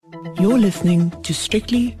You're listening to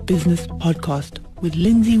Strictly Business Podcast with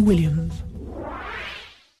Lindsay Williams.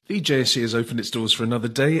 The JSE has opened its doors for another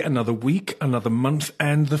day, another week, another month,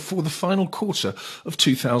 and for the final quarter of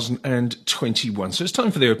 2021. So it's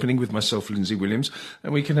time for the opening with myself, Lindsay Williams,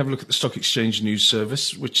 and we can have a look at the Stock Exchange News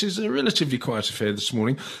Service, which is a relatively quiet affair this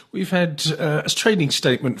morning. We've had a trading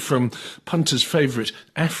statement from punter's favourite,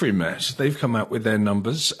 Afrimat. They've come out with their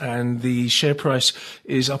numbers, and the share price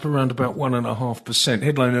is up around about 1.5%.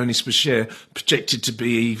 Headline earnings per share projected to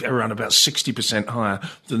be around about 60% higher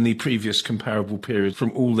than the previous comparable period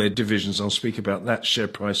from all their divisions. I'll speak about that share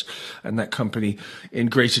price and that company in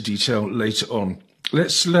greater detail later on.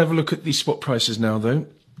 Let's have a look at the spot prices now, though.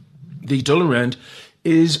 The dollar rand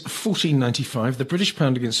is 14.95. The British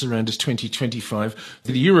pound against the rand is 20.25.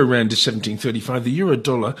 The euro rand is 17.35. The euro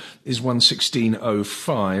dollar is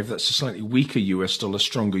 116.05. That's a slightly weaker US dollar,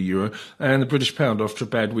 stronger euro. And the British pound, after a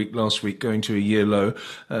bad week last week, going to a year low,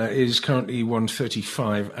 is currently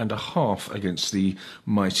 135.5 against the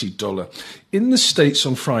mighty dollar. In the States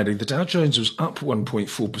on Friday, the Dow Jones was up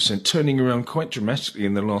 1.4%, turning around quite dramatically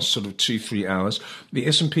in the last sort of 2-3 hours. The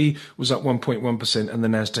S&P was up 1.1% and the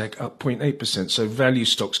Nasdaq up 0.8%. So value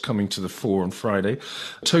stocks coming to the fore on Friday.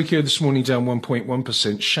 Tokyo this morning down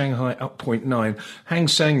 1.1%, Shanghai up 0.9%, Hang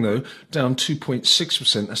Seng though down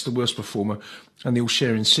 2.6%, that's the worst performer. And the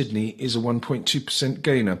all-share in Sydney is a 1.2%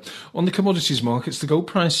 gainer. On the commodities markets, the gold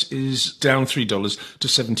price is down $3 to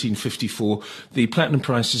 $17.54. The platinum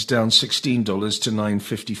price is down $16 to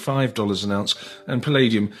 $9.55 an ounce. And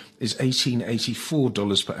palladium is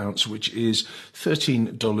 $18.84 per ounce, which is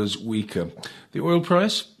 $13 weaker. The oil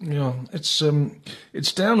price, it's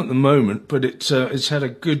down at the moment, but it's had a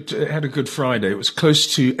good Friday. It was close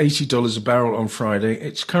to $80 a barrel on Friday.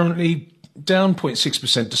 It's currently down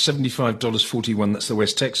 0.6% to $75.41, that's the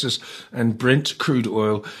West Texas, and Brent crude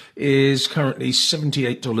oil is currently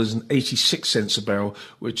 $78.86 a barrel,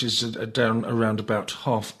 which is down around about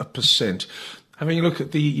 0.5%. Having a look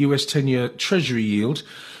at the US 10-year Treasury yield,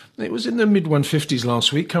 it was in the mid-150s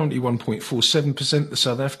last week, currently 1.47%. The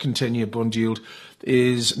South African 10-year bond yield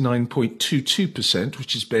is 9.22%,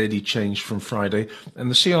 which is barely changed from Friday.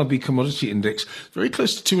 And the CRB commodity index, very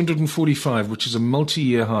close to 245, which is a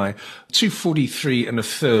multi-year high, 243 and a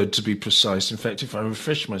third to be precise. In fact, if I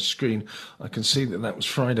refresh my screen, I can see that was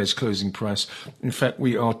Friday's closing price. In fact,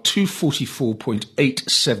 we are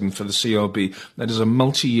 244.87 for the CRB. That is a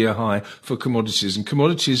multi-year high for commodities. And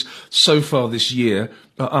commodities so far this year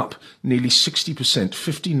are up nearly 60%,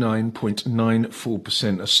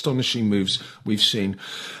 59.94%. Astonishing moves we've seen.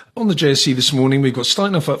 On the JSE this morning, we've got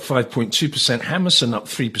Steinhoff up 5.2%, Hammerson up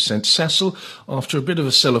 3%, Sasol, after a bit of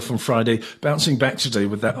a sell-off on Friday, bouncing back today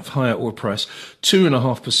with that higher oil price,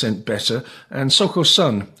 2.5% better, and Sokol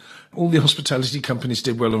Sun. All the hospitality companies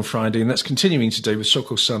did well on Friday, and that's continuing today with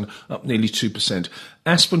Sokol Sun up nearly 2%.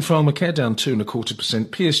 Aspen Pharmacare down 2.25%.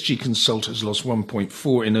 PSG Consult has lost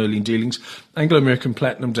 1.4% in early dealings. Anglo American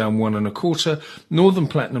Platinum down 1.25%. Northern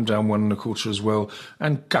Platinum down 1.25% as well.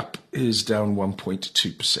 And GUP is down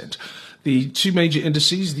 1.2%. The two major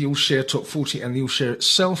indices, the All-Share Top 40 and the All-Share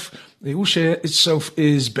itself. The All-Share itself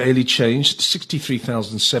is barely changed,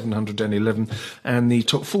 63,711, and the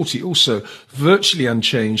Top 40 also virtually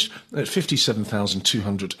unchanged at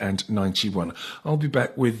 57,291. I'll be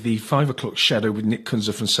back with the 5 o'clock shadow with Nick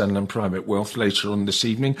Kunzer from Sanlam Private Wealth later on this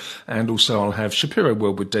evening, and also I'll have Shapiro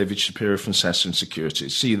World with David Shapiro from Sasson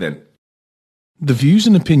Securities. See you then. The views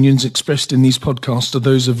and opinions expressed in these podcasts are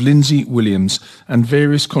those of Lindsay Williams and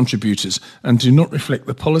various contributors and do not reflect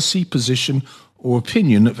the policy, position, or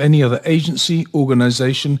opinion of any other agency,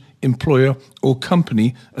 organisation, employer, or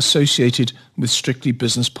company associated with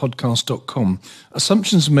strictlybusinesspodcast.com.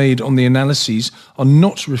 Assumptions made on the analyses are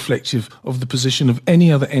not reflective of the position of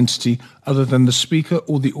any other entity other than the speaker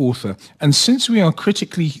or the author. And since we are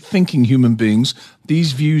critically thinking human beings,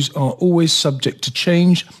 these views are always subject to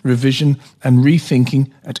change, revision, and rethinking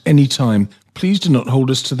at any time. Please do not hold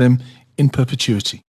us to them in perpetuity.